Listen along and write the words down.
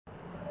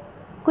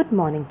Good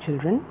morning,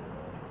 children.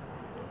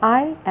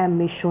 I am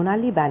Miss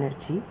Shonali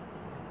Banerjee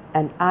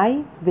and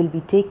I will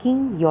be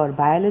taking your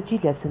biology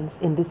lessons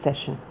in this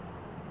session.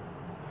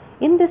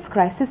 In this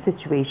crisis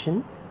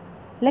situation,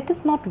 let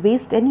us not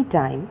waste any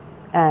time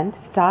and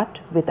start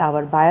with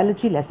our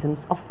biology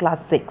lessons of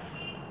class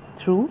 6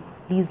 through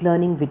these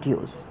learning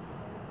videos.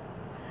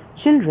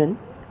 Children,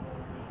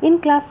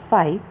 in class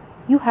 5,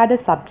 you had a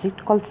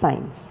subject called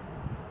science.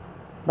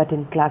 But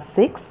in class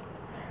 6,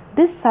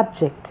 this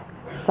subject,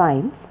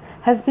 science,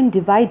 has been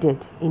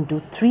divided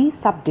into 3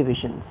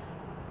 subdivisions: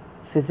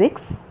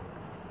 physics,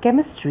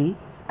 chemistry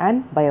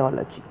and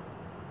biology.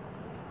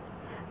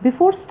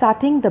 Before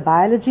starting the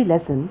biology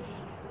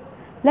lessons,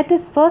 let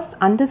us first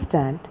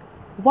understand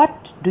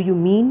what do you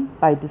mean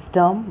by this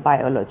term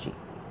biology.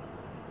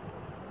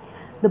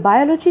 The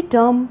biology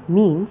term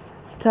means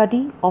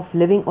study of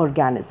living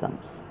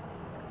organisms,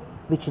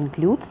 which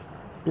includes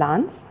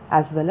plants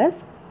as well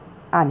as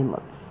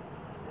animals.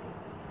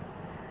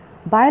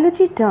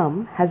 Biology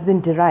term has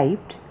been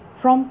derived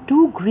from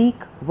 2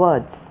 Greek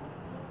words,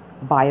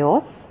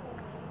 bios,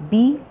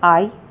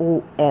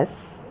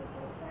 B-I-O-S,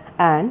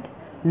 and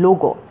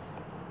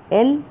logos,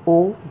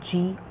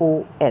 L-O-G-O-S.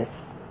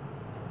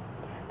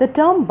 The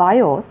term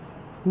bios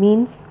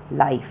means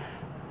life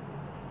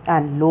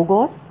and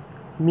logos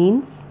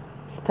means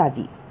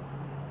study.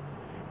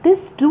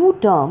 These 2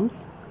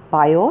 terms,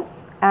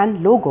 bios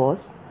and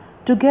logos,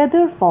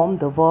 together form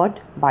the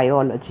word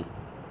biology,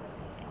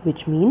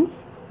 which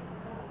means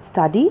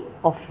study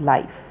of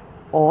life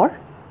or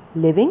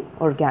living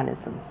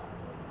organisms.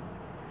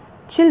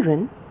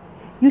 Children,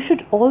 you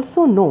should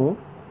also know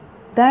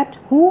that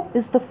who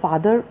is the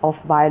father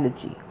of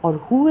biology or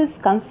who is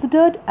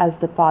considered as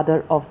the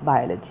father of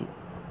biology.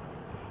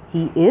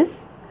 He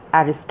is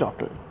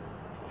Aristotle.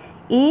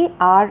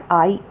 A-R-I-S-T-O-T-L-E.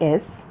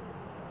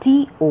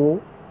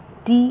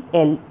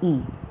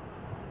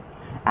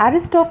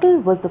 Aristotle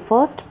was the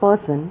first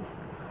person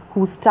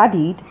who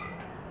studied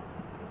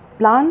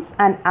plants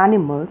and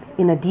animals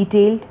in a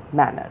detailed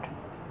manner.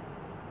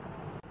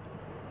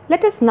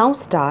 Let us now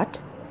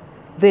start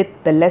with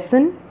the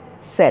lesson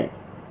Cell,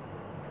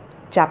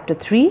 Chapter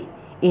 3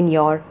 in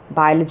your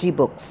biology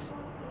books.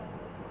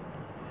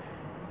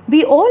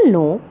 We all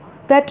know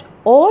that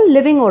all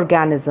living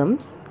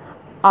organisms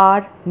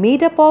are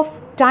made up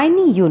of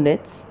tiny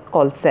units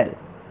called cell.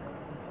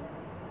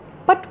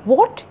 But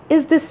what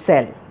is this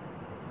cell?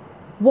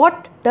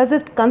 What does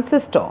it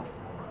consist of?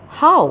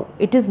 How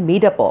it is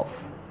made up of?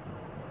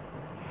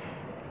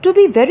 To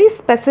be very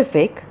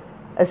specific,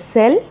 a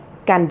cell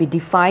can be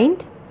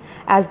defined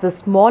as the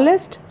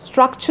smallest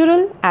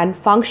structural and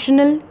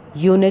functional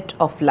unit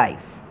of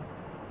life.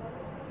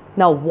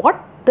 Now,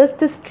 what does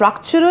this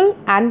structural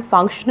and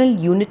functional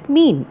unit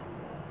mean?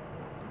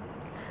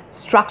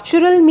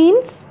 Structural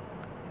means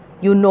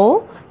you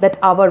know that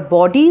our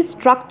body's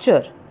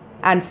structure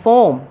and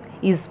form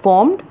is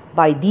formed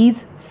by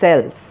these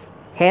cells,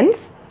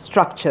 hence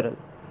structural.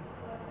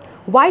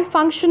 Why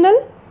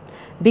functional?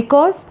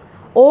 Because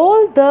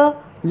all the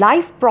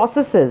life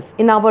processes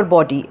in our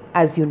body,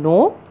 as you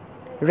know,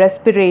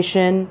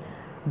 respiration,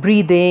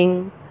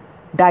 breathing,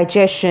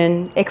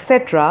 digestion,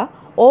 etc.,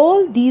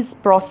 all these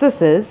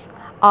processes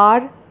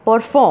are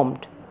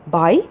performed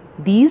by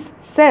these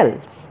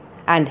cells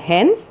and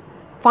hence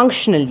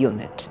functional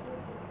unit.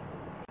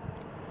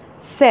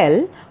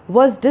 Cell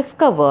was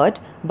discovered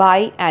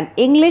by an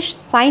English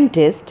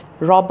scientist,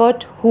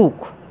 Robert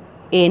Hooke,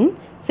 in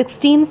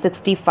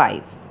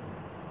 1665.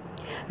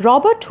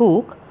 Robert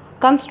Hooke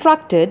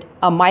constructed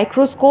a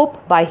microscope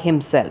by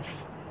himself.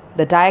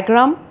 The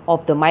diagram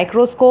of the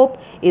microscope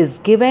is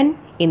given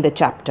in the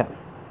chapter.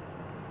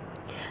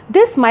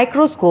 This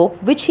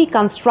microscope which he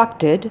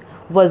constructed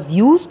was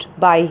used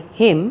by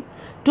him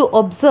to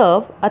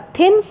observe a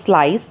thin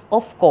slice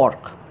of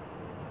cork.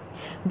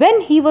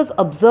 When he was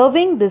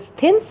observing this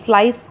thin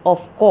slice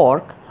of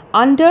cork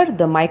under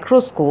the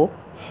microscope,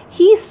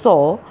 he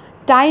saw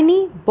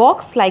tiny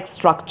box-like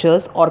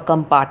structures or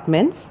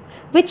compartments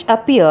which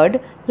appeared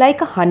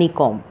like a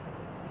honeycomb.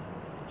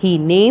 He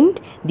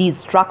named these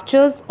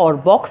structures or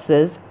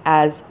boxes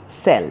as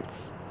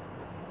cells.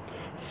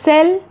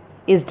 Cell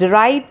is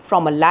derived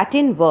from a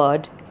Latin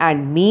word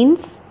and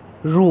means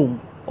room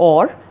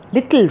or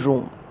little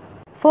room.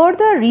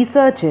 Further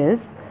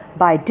researches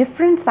by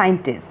different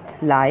scientists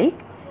like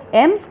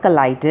M.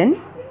 Scaliton,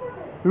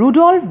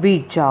 Rudolf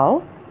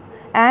Virchow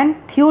and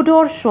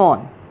Theodor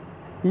Schwann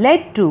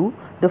led to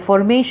the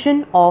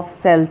formation of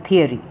cell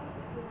theory.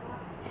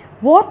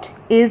 What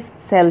is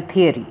cell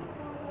theory?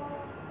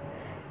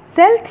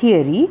 Cell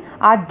theory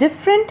are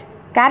different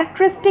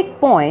characteristic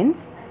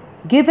points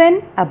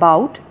given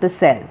about the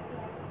cell.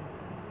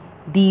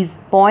 These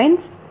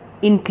points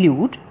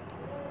include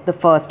the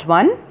first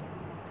one,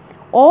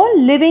 all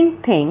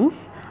living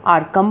things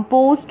are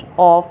composed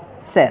of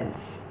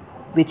cells,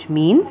 which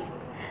means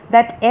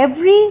that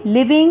every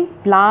living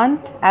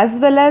plant as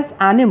well as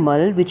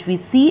animal which we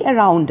see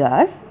around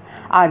us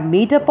are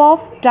made up of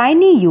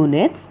tiny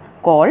units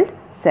called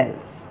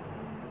cells.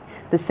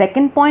 The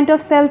second point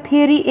of cell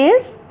theory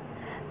is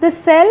The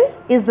cell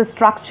is the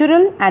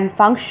structural and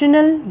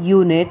functional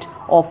unit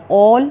of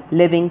all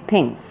living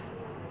things.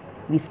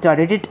 We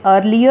studied it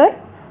earlier,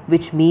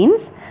 which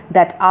means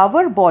that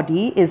our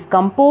body is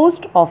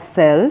composed of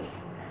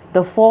cells.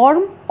 The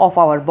form of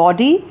our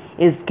body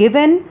is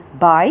given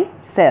by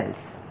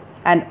cells,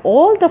 and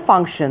all the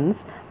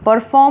functions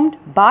performed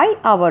by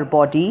our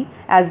body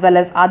as well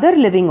as other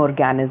living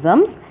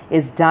organisms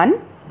is done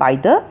by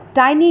the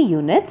tiny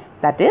units,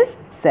 that is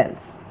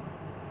cells.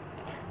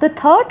 The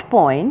third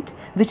point,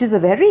 which is a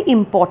very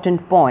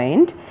important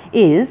point,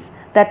 is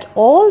that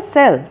all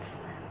cells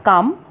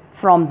come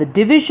from the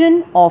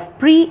division of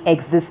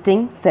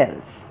pre-existing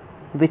cells,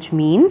 which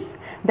means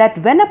that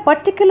when a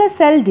particular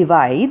cell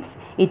divides,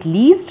 it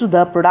leads to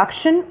the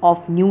production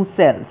of new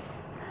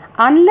cells.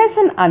 Unless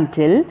and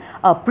until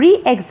a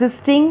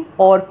pre-existing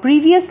or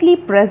previously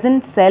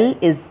present cell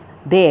is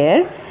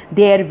there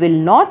will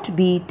not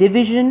be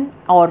division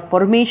or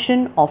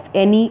formation of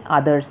any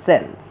other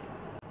cells.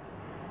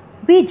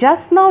 We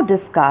just now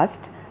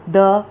discussed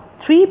the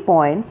 3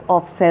 points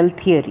of cell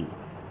theory.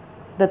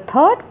 The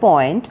third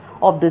point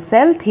of the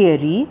cell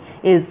theory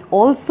is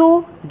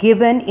also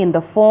given in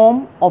the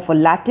form of a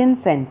Latin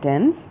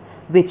sentence,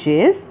 which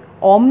is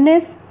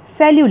omnis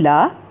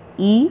cellula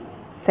e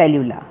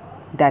cellula.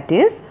 That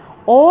is,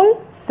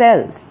 all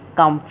cells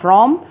come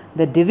from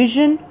the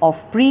division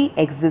of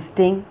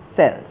pre-existing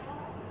cells.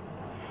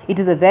 It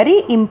is a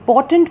very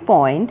important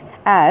point,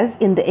 as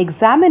in the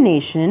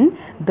examination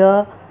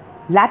the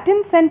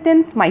Latin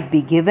sentence might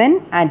be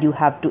given and you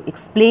have to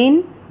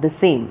explain the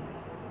same.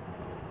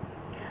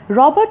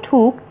 Robert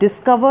Hooke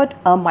discovered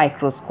a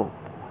microscope,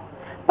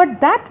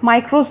 but that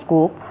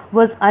microscope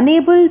was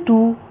unable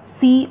to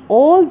see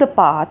all the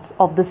parts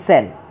of the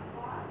cell.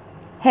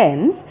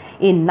 Hence,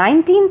 in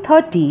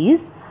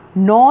 1930s,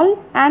 Knoll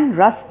and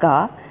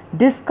Ruska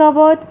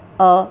discovered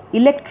an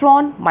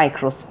electron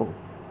microscope.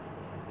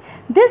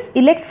 This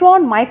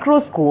electron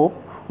microscope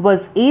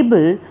was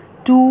able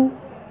to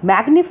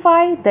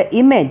magnify the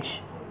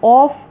image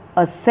of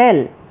a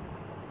cell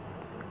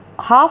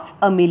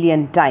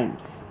 500,000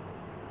 times.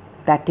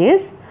 That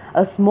is,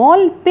 a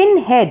small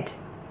pinhead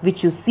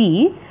which you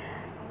see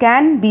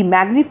can be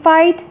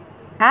magnified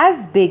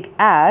as big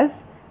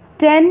as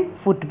 10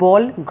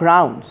 football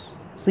grounds.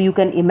 So you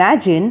can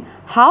imagine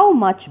how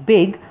much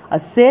big a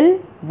cell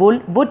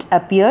would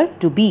appear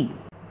to be.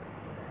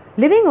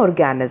 Living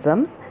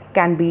organisms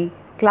can be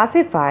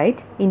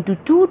classified into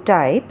two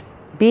types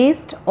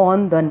based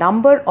on the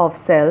number of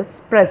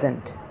cells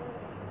present.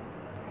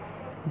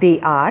 They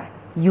are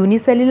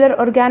unicellular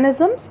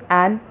organisms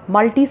and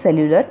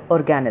multicellular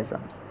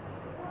organisms.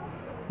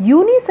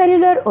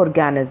 Unicellular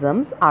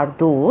organisms are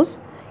those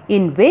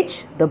in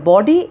which the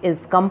body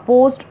is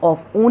composed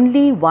of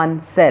only one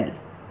cell,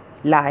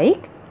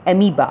 like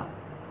amoeba.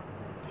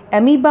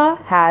 Amoeba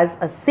has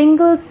a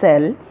single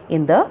cell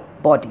in the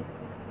body.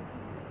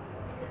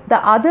 The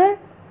other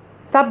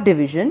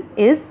subdivision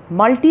is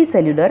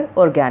multicellular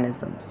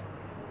organisms,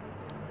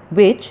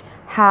 which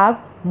have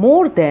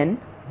more than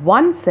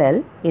one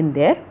cell in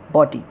their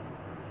body,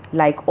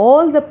 like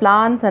all the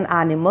plants and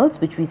animals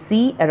which we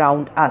see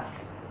around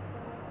us.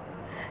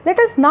 Let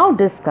us now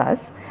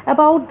discuss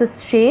about the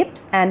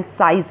shapes and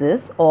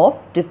sizes of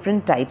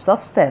different types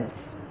of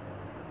cells.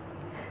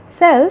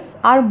 Cells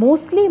are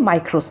mostly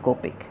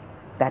microscopic,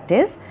 that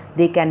is,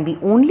 they can be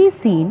only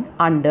seen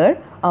under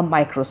a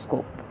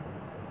microscope.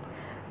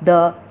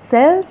 The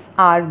cells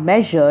are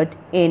measured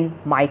in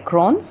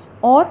microns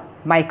or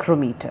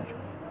micrometer.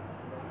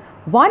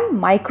 1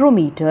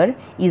 micrometer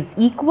is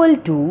equal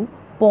to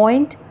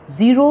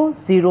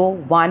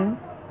 0.001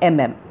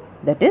 mm,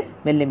 that is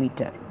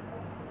millimeter.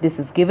 This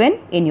is given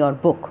in your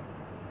book.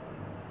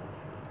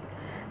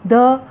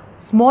 The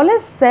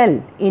smallest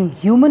cell in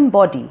human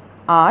body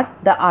are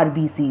the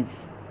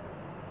RBCs.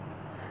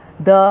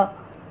 The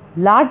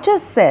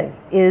largest cell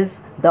is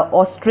the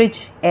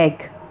ostrich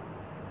egg,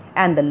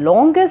 and the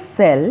longest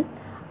cell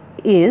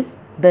is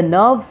the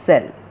nerve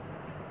cell.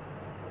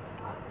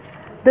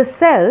 The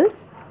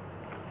cells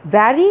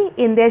vary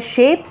in their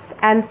shapes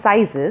and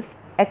sizes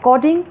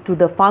according to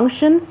the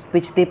functions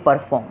which they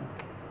perform.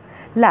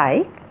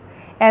 Like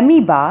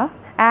amoeba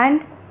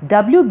and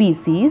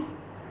WBCs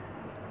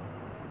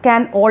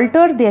can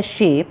alter their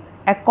shape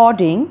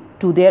according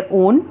to their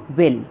own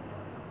will.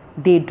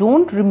 They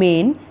don't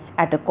remain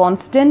at a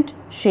constant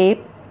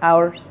shape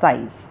or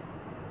size.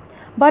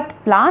 But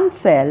plant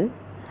cell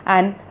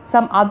and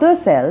some other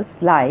cells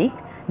like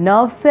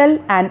nerve cell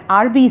and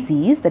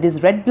RBCs, that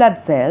is red blood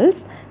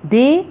cells,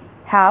 they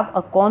have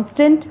a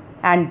constant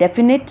and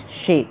definite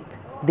shape.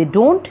 They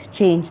don't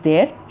change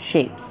their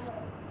shapes.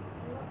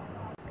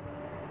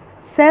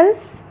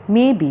 Cells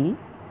may be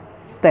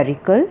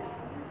spherical,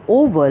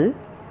 oval,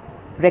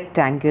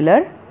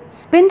 rectangular,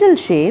 spindle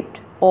shaped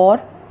or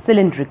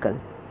cylindrical,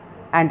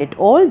 and it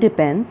all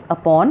depends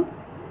upon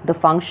the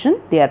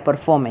function they are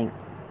performing.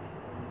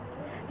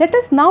 Let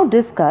us now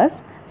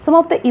discuss some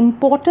of the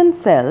important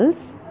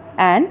cells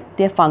and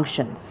their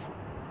functions.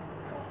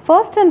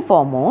 First and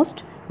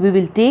foremost, we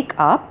will take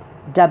up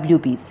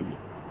WBC.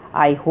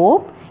 I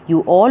hope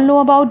You all know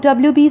about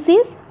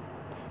WBCs.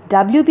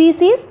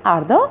 WBCs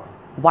are the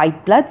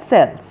white blood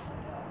cells.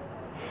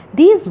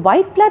 These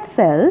white blood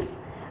cells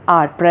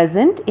are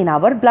present in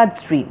our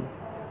bloodstream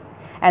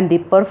and they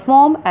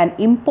perform an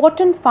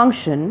important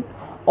function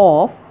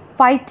of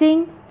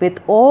fighting with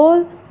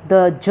all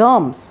the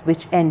germs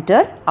which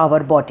enter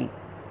our body.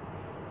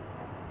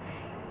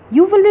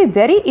 You will be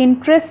very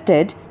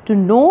interested to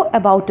know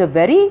about a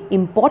very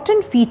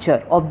important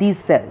feature of these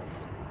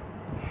cells.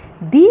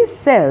 These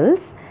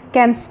cells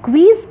can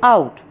squeeze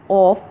out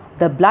of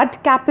the blood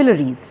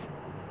capillaries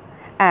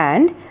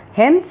and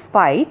hence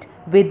fight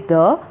with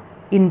the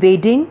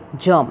invading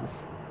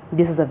germs.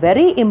 This is a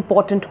very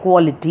important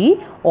quality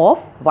of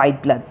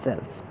white blood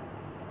cells.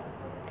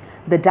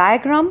 The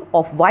diagram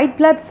of white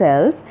blood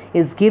cells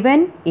is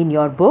given in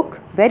your book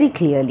very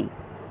clearly.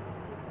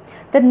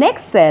 The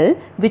next cell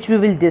which we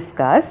will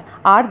discuss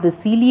are the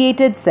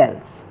ciliated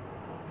cells.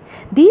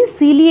 These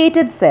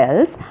ciliated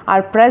cells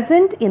are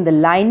present in the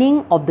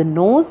lining of the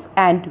nose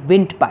and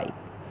windpipe.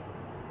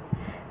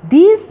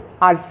 These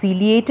are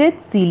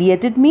ciliated.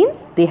 Ciliated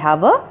means they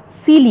have a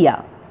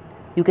cilia.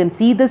 You can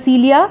see the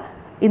cilia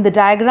in the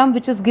diagram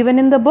which is given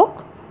in the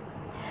book.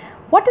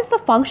 What is the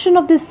function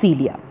of this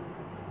cilia?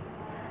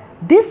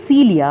 This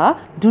cilia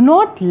do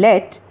not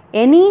let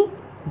any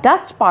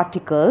dust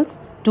particles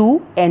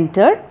to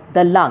enter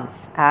the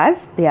lungs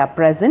as they are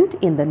present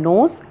in the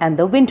nose and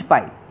the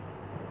windpipe,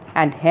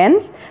 and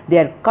hence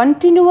their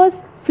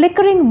continuous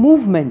flickering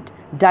movement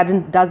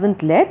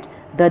doesn't let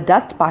the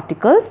dust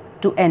particles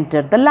to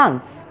enter the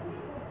lungs.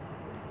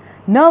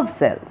 Nerve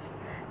cells.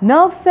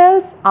 Nerve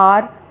cells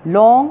are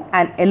long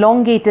and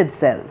elongated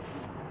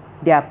cells.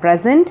 They are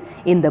present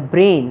in the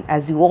brain,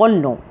 as you all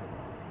know.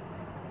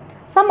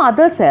 Some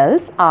other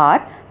cells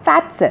are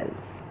fat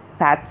cells.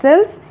 Fat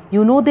cells,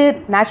 you know,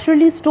 they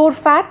naturally store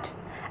fat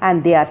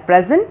and they are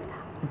present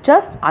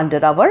just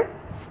under our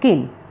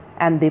skin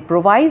and they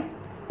provide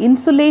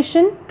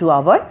insulation to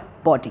our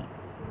body.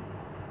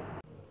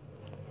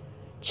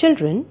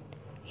 Children,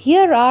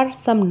 here are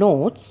some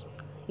notes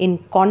in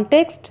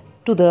context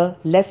to the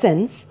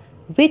lessons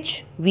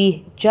which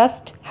we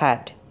just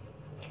had.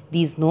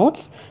 These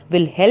notes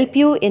will help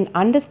you in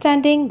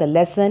understanding the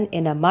lesson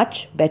in a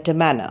much better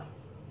manner.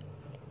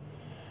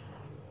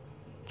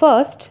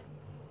 First,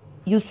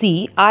 you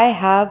see I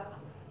have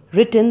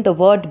written the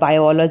word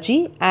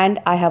biology and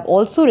I have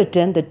also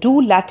written the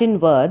two Latin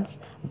words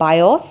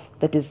bios,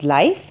 that is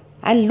life,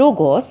 and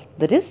logos,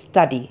 that is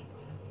study.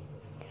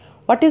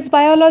 What is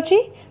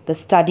biology? The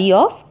study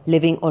of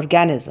living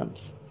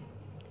organisms.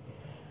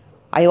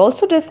 I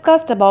also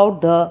discussed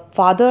about the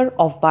father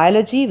of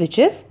biology, which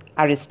is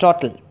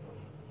Aristotle.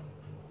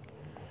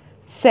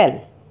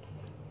 Cell.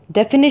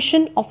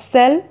 Definition of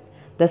cell: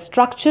 the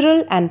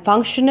structural and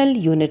functional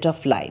unit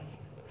of life.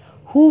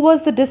 Who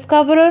was the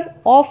discoverer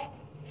of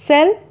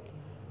cell?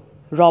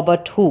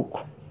 Robert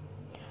Hooke.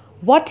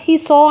 What he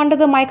saw under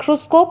the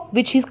microscope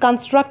which he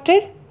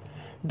constructed?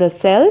 The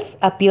cells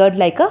appeared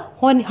like a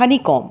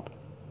honeycomb,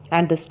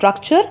 and the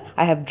structure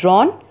I have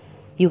drawn,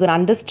 you can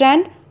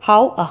understand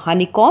how a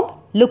honeycomb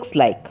looks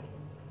like.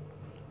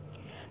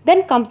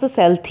 Then comes the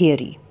cell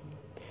theory.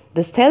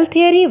 The cell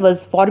theory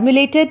was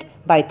formulated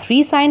by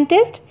three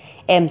scientists,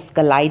 M.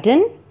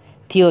 Skaliden,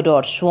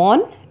 Theodor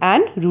Schwann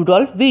and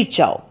Rudolf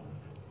Virchow.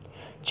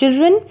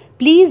 Children,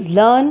 please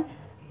learn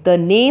the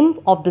name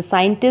of the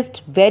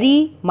scientist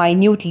very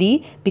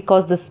minutely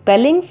because the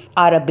spellings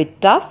are a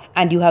bit tough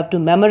and you have to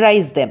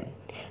memorize them.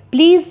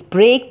 Please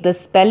break the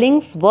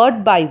spellings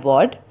word by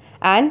word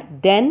and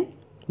then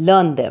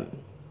learn them.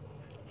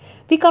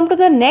 We come to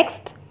the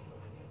next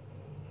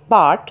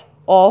part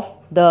of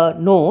the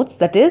notes,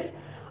 that is,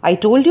 I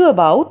told you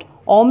about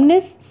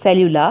omnis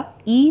cellula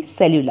e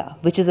cellula,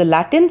 which is a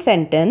Latin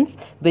sentence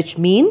which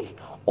means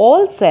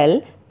all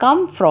cell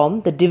come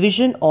from the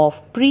division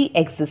of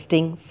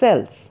pre-existing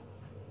cells.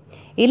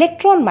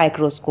 Electron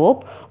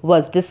microscope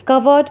was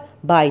discovered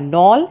by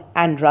Knoll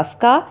and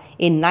Ruska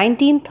in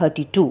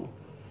 1932.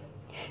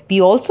 We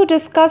also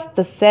discussed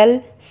the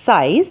cell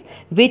size,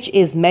 which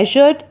is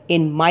measured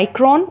in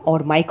micron or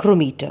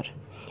micrometer,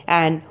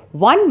 and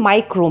 1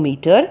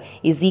 micrometer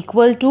is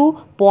equal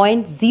to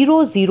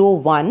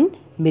 0.001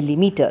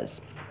 millimeters.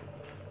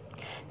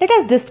 Let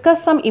us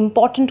discuss some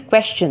important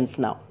questions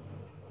now.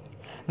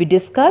 We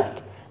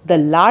discussed the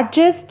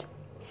largest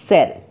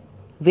cell,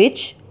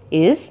 which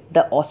is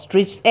the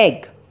ostrich's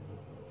egg.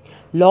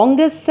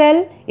 Longest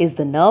cell is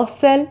the nerve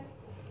cell.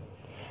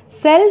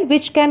 Cell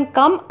which can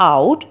come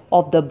out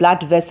of the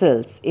blood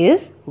vessels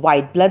is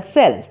white blood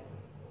cell.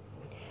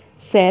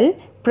 Cell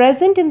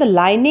present in the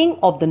lining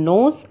of the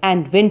nose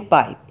and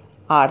windpipe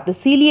are the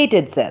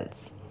ciliated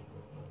cells.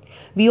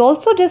 We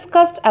also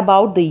discussed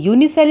about the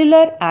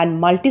unicellular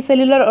and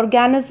multicellular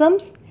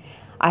organisms.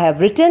 I have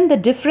written the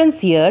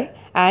difference here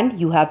and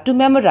you have to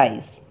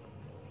memorize.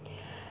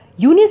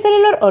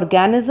 Unicellular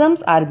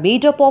organisms are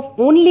made up of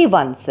only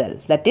one cell.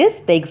 That is,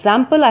 the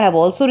example I have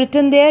also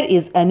written there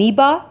is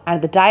amoeba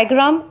and the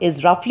diagram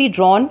is roughly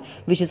drawn,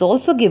 which is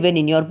also given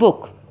in your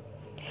book.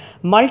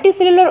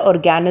 Multicellular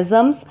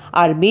organisms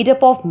are made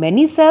up of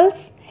many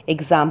cells.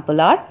 Example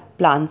are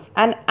plants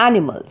and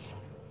animals.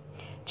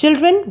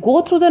 Children,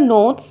 go through the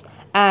notes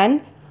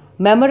and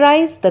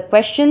memorize the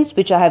questions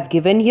which I have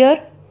given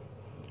here.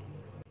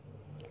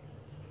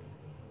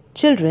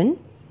 Children,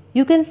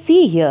 you can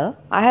see here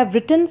I have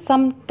written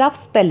some tough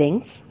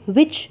spellings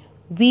which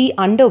we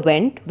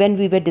underwent when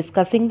we were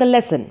discussing the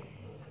lesson.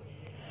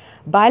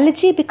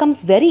 Biology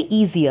becomes very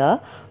easier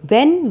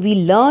when we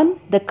learn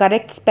the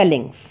correct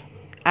spellings.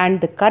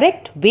 And the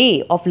correct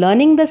way of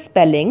learning the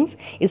spellings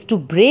is to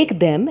break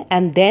them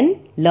and then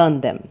learn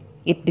them.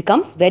 It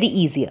becomes very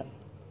easier.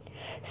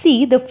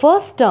 See, the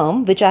first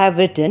term which I have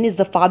written is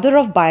the father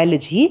of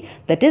biology,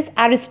 that is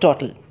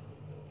Aristotle.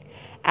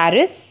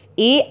 Aris,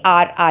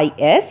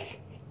 A-R-I-S,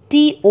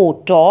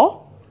 T-O,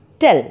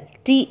 tell,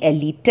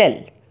 T-L-E,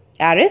 tell.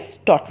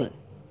 Aristotle.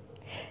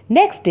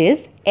 Next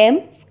is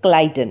M.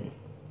 Schleiden.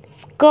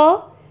 Sk,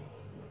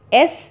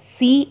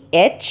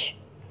 S-C-H,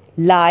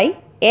 Lie,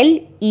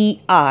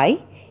 L-E-I-D-E-N,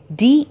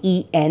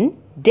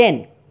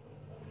 den.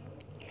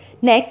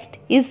 Next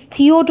is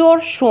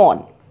Theodor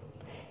Schwann.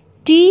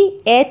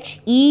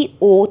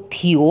 T-H-E-O,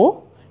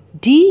 Theo,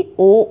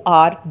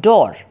 D-O-R,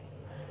 Dor.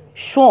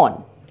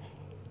 Schwann.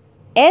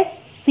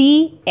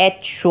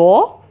 S-C-H,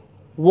 Shaw,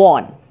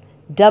 Won,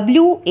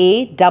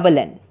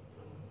 W-A-N-N.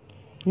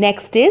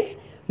 Next is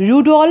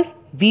Rudolf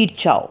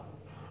Virchow.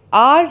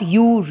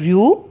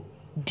 R-U-D-O-L-F,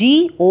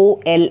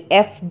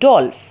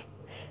 Dolph.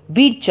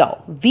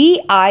 Virchow,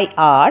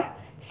 V-I-R-C-H-O-W,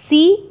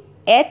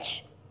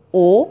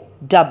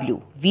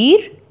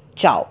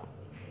 Virchow.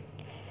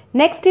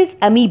 Next is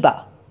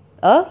amoeba,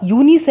 a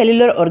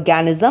unicellular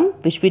organism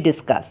which we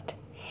discussed.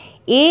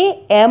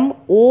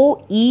 A-M-O-E-B-A,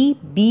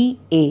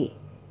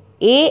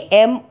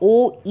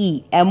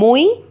 A-M-O-E,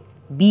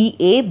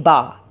 M-O-E-B-A,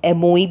 ba,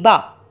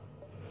 amoeba.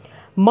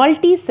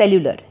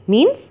 Multicellular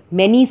means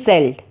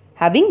many-celled,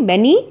 having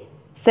many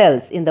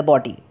cells in the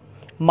body.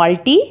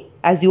 Multi,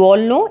 as you all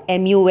know,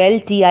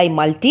 M-U-L-T-I,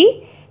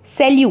 multi.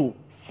 Cellu,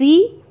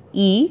 C-E-L-L-U-L-A-R.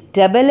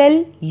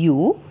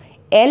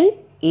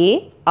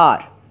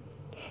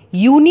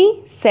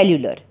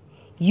 Unicellular,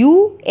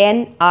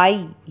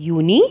 U-N-I,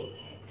 uni.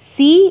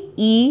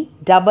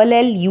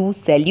 C-E-L-L-U,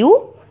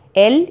 cellu,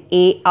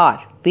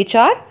 L-A-R, which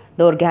are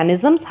the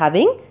organisms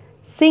having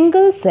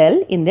single cell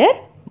in their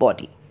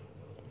body.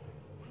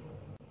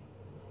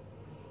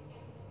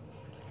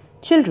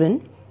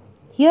 Children,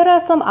 here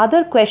are some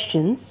other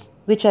questions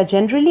which are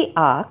generally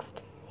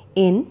asked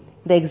in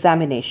the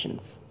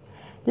examinations.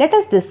 Let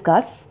us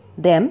discuss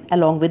them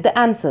along with the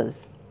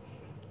answers.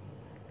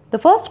 The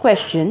first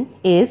question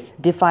is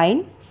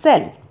define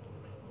cell.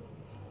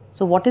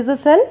 So what is a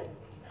cell?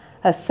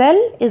 A cell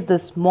is the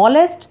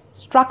smallest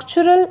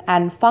structural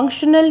and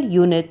functional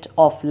unit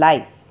of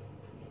life.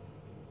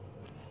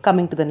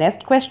 Coming to the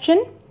next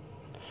question.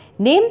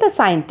 Name the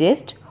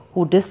scientist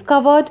who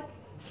discovered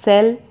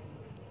cell.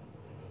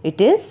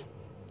 It is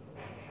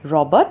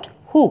Robert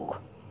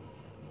Hooke.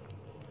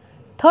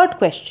 Third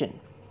question.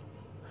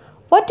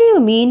 What do you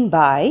mean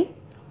by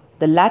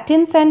the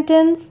Latin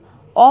sentence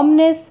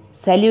omnis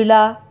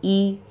cellula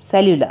e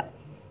cellula?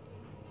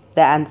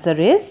 The answer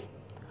is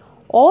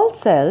all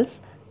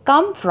cells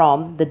come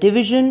from the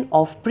division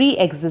of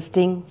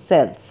pre-existing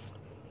cells.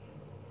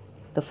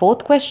 The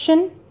fourth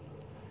question.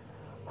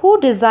 Who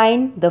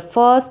designed the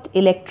first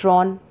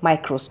electron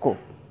microscope?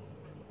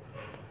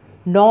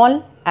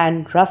 Knoll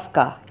and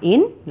Ruska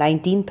in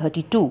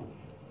 1932.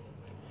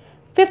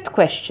 Fifth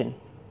question.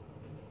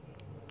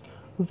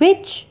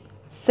 Which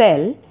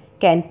cell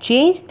can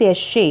change their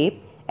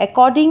shape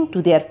according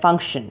to their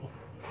function?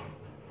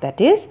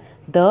 That is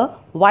the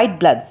white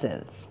blood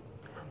cells.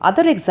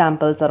 Other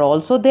examples are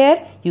also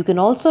there. You can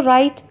also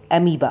write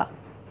amoeba.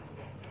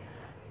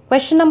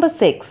 Question number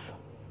 6.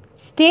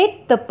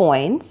 State the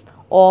points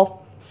of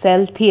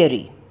cell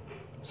theory.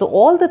 So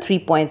all the 3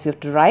 points you have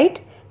to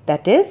write.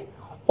 That is,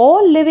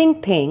 all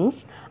living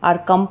things are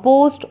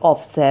composed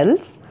of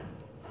cells.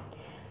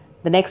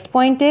 The next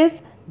point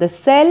is the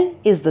cell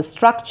is the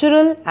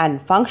structural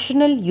and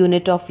functional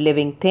unit of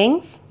living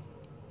things.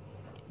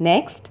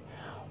 Next,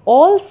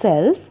 all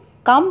cells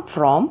come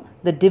from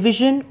the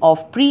division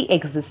of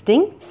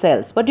pre-existing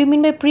cells. What do you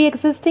mean by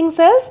pre-existing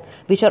cells?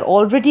 Which are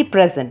already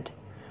present.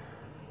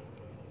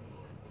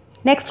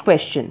 Next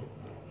question.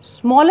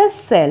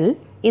 Smallest cell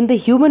in the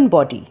human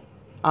body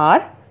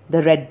are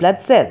the red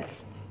blood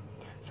cells.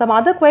 Some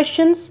other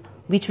questions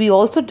which we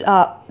also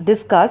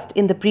discussed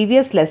in the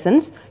previous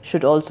lessons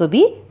should also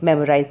be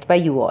memorized by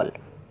you all.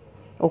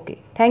 Okay,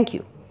 thank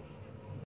you.